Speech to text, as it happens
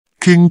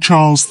King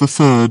Charles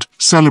III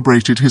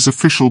celebrated his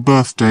official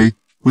birthday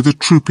with a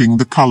Trooping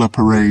the Colour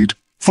parade,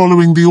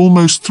 following the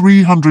almost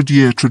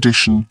 300-year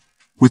tradition,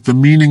 with the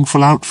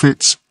meaningful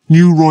outfits,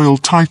 new royal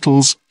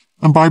titles,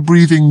 and by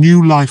breathing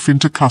new life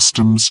into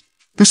customs.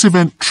 This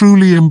event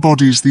truly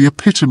embodies the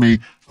epitome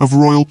of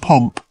royal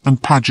pomp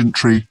and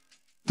pageantry.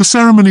 The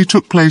ceremony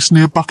took place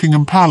near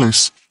Buckingham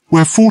Palace,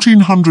 where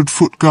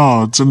 1,400-foot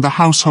guards and the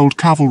household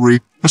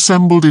cavalry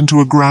assembled into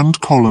a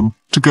grand column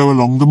to go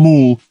along the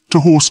Mall to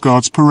Horse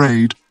Guards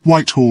Parade,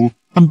 Whitehall,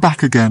 and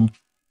back again.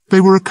 They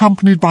were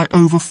accompanied by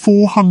over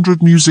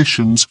 400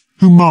 musicians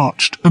who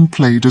marched and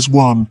played as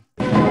one.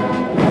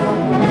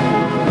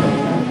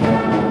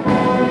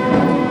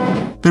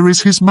 There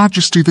is His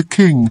Majesty the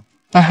King,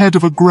 ahead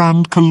of a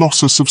grand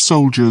colossus of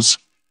soldiers.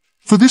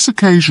 For this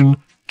occasion,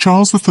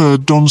 Charles III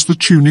dons the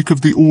tunic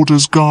of the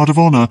Order's Guard of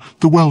Honour,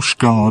 the Welsh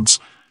Guards.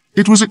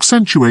 It was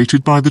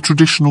accentuated by the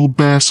traditional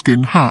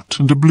bearskin hat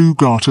and a blue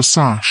garter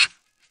sash.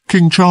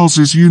 King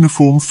Charles's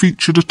uniform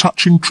featured a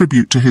touching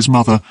tribute to his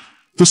mother,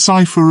 the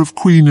cipher of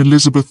Queen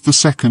Elizabeth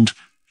II.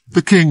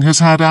 The King has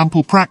had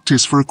ample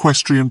practice for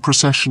equestrian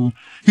procession.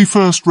 He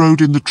first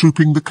rode in the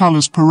Trooping the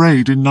Colours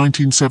parade in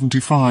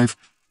 1975.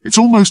 It's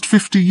almost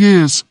 50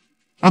 years,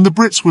 and the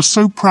Brits were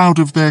so proud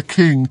of their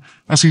king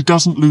as he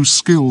doesn't lose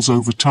skills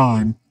over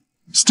time.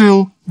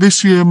 Still,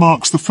 this year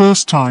marks the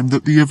first time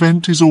that the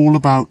event is all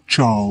about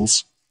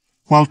Charles.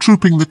 While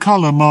Trooping the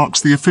Colour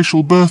marks the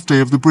official birthday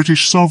of the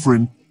British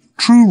sovereign,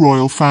 true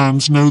royal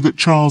fans know that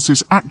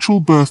Charles's actual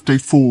birthday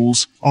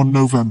falls on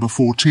November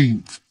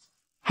 14th.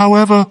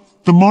 However,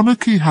 the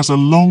monarchy has a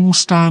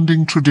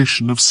long-standing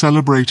tradition of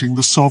celebrating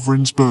the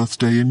sovereign's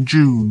birthday in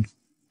June.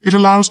 It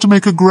allows to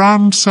make a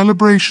grand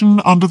celebration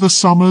under the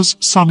summer's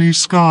sunny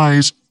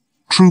skies.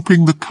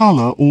 Trooping the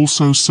Colour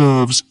also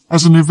serves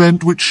as an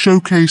event which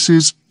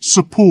showcases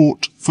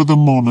support for the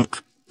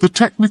monarch, the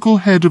technical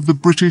head of the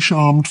British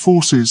Armed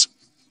Forces.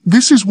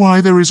 This is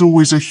why there is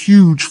always a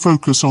huge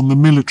focus on the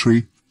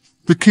military.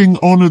 The King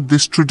honoured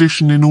this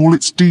tradition in all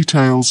its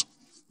details,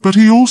 but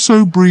he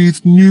also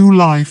breathed new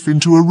life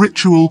into a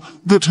ritual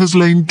that has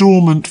lain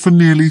dormant for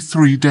nearly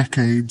 3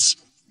 decades.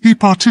 He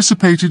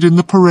participated in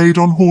the parade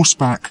on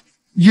horseback.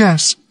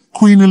 Yes,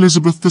 Queen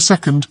Elizabeth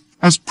II,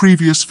 as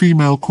previous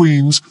female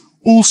queens,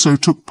 also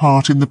took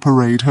part in the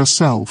parade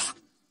herself.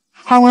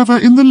 However,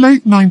 in the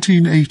late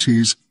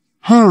 1980s,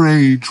 her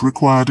age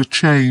required a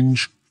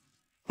change.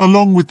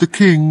 Along with the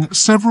King,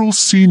 several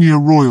senior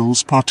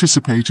royals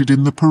participated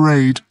in the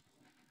parade.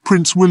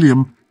 Prince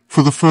William,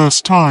 for the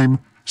first time,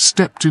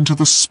 stepped into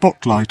the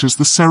spotlight as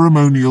the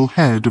ceremonial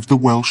head of the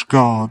Welsh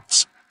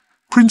Guards.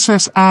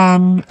 Princess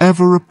Anne,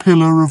 ever a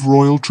pillar of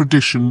royal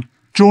tradition,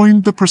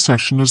 joined the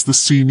procession as the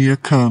senior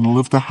colonel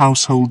of the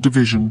household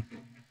division.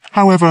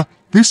 However,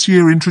 this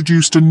year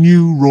introduced a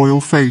new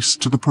royal face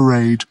to the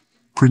parade,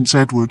 Prince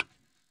Edward.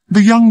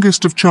 The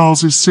youngest of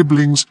Charles's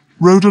siblings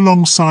rode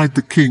alongside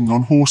the King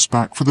on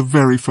horseback for the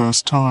very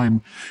first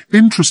time.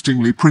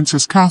 Interestingly,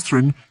 Princess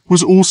Catherine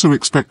was also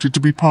expected to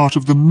be part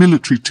of the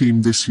military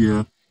team this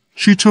year.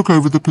 She took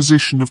over the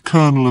position of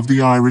Colonel of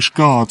the Irish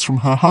Guards from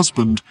her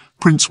husband,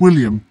 Prince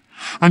William,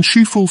 and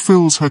she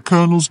fulfills her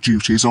colonel's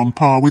duties on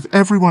par with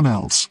everyone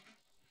else.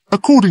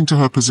 According to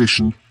her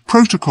position,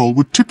 protocol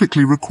would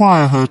typically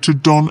require her to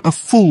don a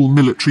full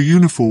military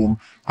uniform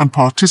and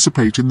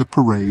participate in the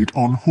parade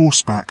on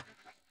horseback.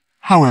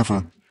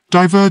 However,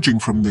 diverging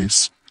from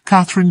this,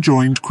 Catherine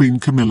joined Queen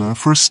Camilla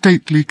for a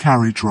stately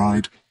carriage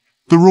ride.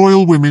 The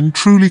royal women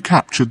truly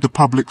captured the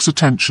public's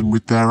attention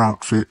with their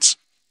outfits.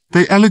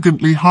 They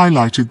elegantly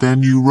highlighted their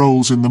new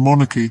roles in the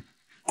monarchy.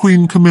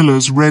 Queen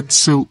Camilla's red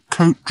silk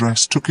coat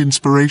dress took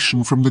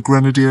inspiration from the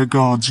Grenadier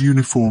Guards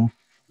uniform,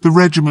 the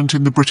regiment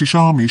in the British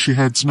Army she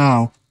heads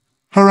now.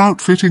 Her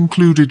outfit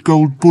included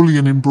gold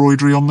bullion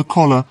embroidery on the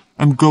collar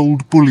and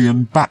gold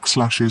bullion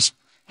backslashes.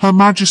 Her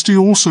Majesty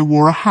also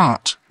wore a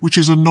hat, which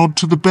is a nod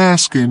to the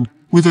bearskin,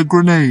 with a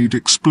grenade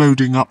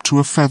exploding up to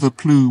a feather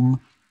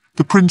plume.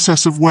 The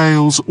Princess of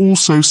Wales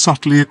also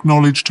subtly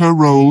acknowledged her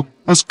role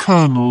as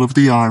Colonel of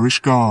the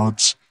Irish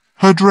Guards.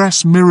 Her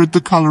dress mirrored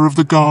the colour of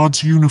the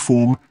Guards'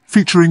 uniform,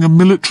 featuring a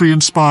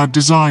military-inspired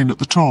design at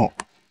the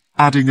top.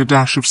 Adding a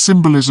dash of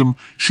symbolism,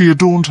 she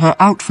adorned her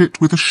outfit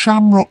with a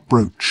shamrock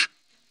brooch.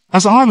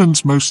 As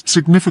Ireland's most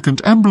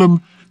significant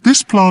emblem,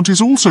 this plant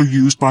is also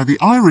used by the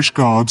Irish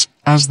Guards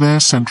as their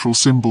central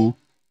symbol.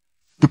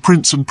 The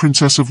Prince and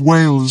Princess of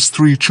Wales'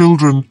 3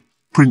 children,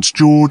 Prince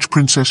George,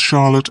 Princess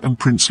Charlotte and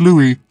Prince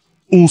Louis,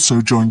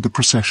 also joined the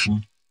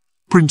procession.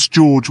 Prince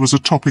George was a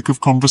topic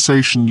of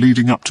conversation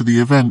leading up to the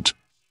event.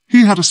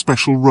 He had a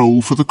special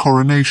role for the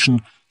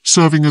coronation,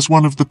 serving as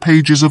one of the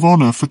pages of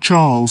honour for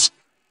Charles,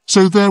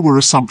 so there were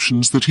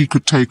assumptions that he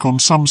could take on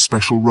some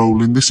special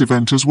role in this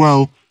event as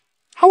well.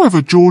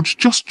 However, George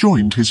just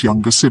joined his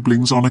younger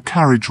siblings on a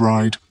carriage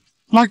ride.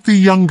 Like the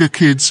younger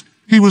kids,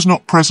 he was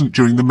not present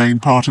during the main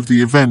part of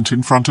the event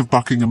in front of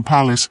Buckingham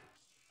Palace.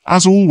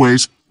 As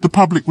always, the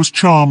public was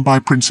charmed by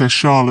Princess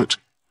Charlotte.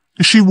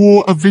 She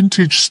wore a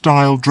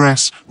vintage-style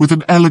dress with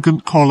an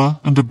elegant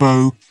collar and a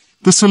bow.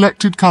 The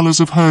selected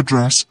colours of her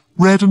dress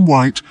red and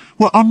white,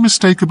 were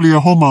unmistakably a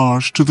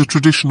homage to the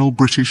traditional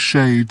British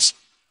shades.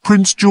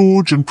 Prince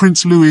George and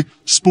Prince Louis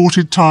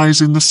sported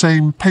ties in the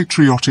same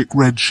patriotic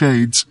red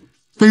shades.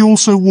 They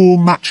also wore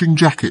matching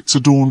jackets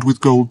adorned with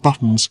gold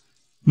buttons.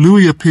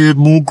 Louis appeared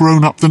more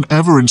grown-up than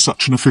ever in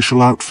such an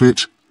official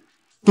outfit.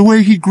 The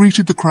way he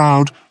greeted the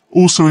crowd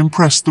also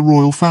impressed the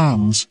royal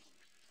fans.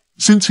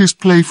 Since his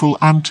playful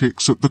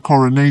antics at the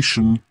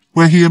coronation,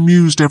 where he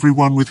amused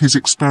everyone with his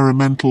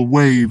experimental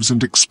waves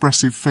and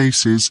expressive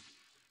faces,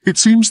 it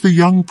seems the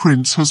young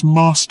prince has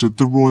mastered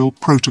the royal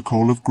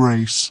protocol of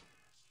grace.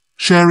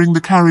 Sharing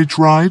the carriage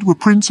ride were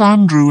Prince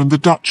Andrew and the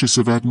Duchess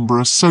of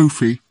Edinburgh,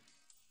 Sophie.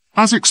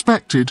 As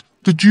expected,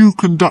 the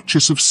Duke and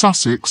Duchess of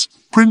Sussex,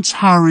 Prince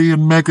Harry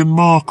and Meghan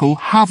Markle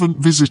haven't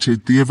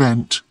visited the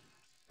event.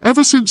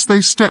 Ever since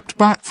they stepped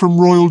back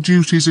from royal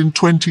duties in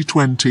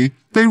 2020,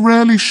 they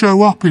rarely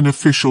show up in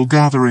official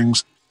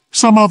gatherings.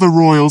 Some other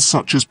royals,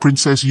 such as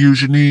Princess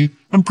Eugenie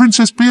and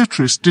Princess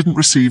Beatrice, didn't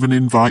receive an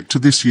invite to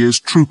this year's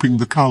Trooping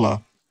the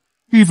Colour.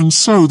 Even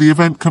so, the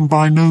event can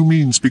by no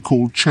means be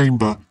called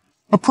chamber.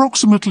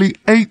 Approximately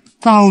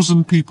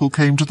 8,000 people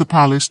came to the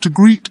palace to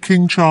greet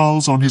King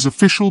Charles on his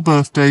official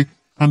birthday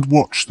and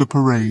watch the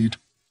parade.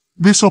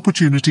 This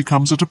opportunity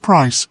comes at a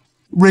price,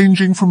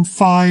 ranging from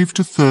 £5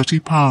 to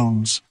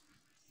 £30.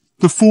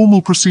 The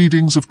formal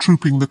proceedings of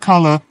Trooping the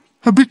Colour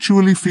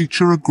habitually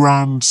feature a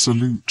grand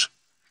salute.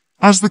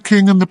 As the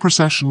king and the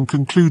procession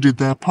concluded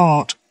their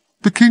part,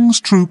 the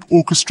king's troop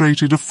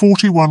orchestrated a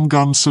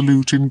 41-gun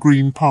salute in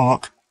Green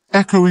Park,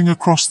 echoing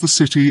across the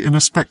city in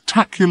a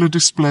spectacular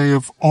display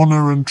of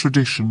honour and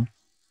tradition.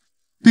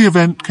 The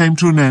event came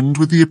to an end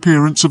with the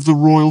appearance of the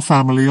royal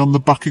family on the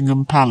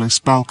Buckingham Palace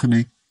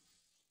balcony.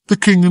 The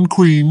king and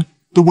queen,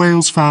 the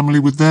Wales family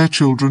with their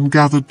children,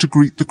 gathered to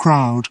greet the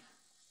crowd.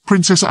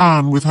 Princess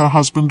Anne with her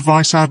husband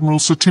Vice Admiral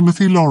Sir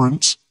Timothy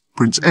Lawrence,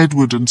 Prince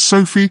Edward and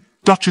Sophie,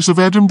 Duchess of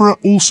Edinburgh,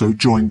 also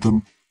joined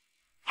them.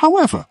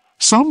 However,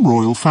 some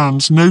royal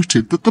fans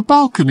noted that the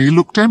balcony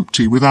looked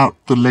empty without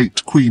the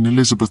late Queen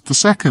Elizabeth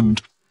II.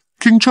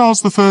 King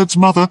Charles III's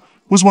mother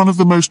was one of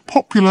the most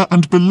popular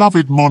and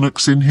beloved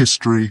monarchs in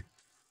history.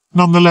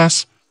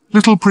 Nonetheless,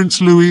 little Prince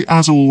Louis,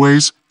 as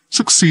always,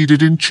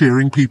 succeeded in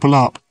cheering people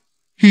up.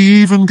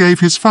 He even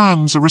gave his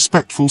fans a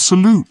respectful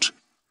salute.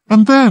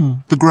 And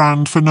then, the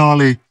grand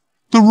finale,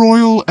 the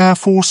Royal Air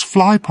Force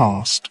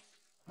flypast.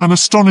 An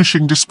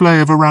astonishing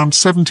display of around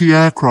 70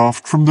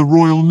 aircraft from the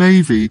Royal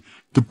Navy,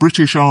 the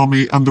British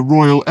Army and the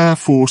Royal Air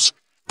Force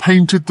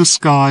painted the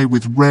sky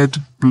with red,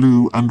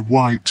 blue and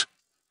white.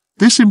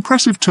 This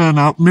impressive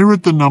turnout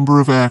mirrored the number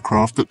of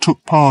aircraft that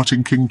took part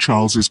in King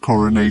Charles's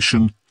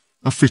coronation,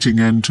 a fitting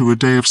end to a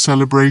day of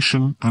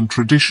celebration and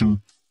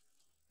tradition.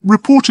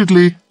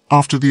 Reportedly,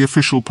 after the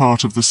official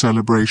part of the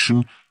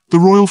celebration, the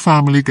royal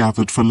family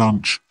gathered for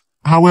lunch.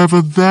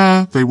 However,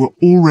 there they were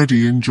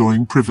already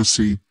enjoying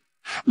privacy.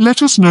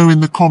 Let us know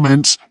in the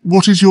comments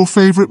what is your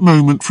favourite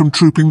moment from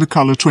Trooping the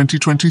Colour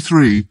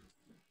 2023.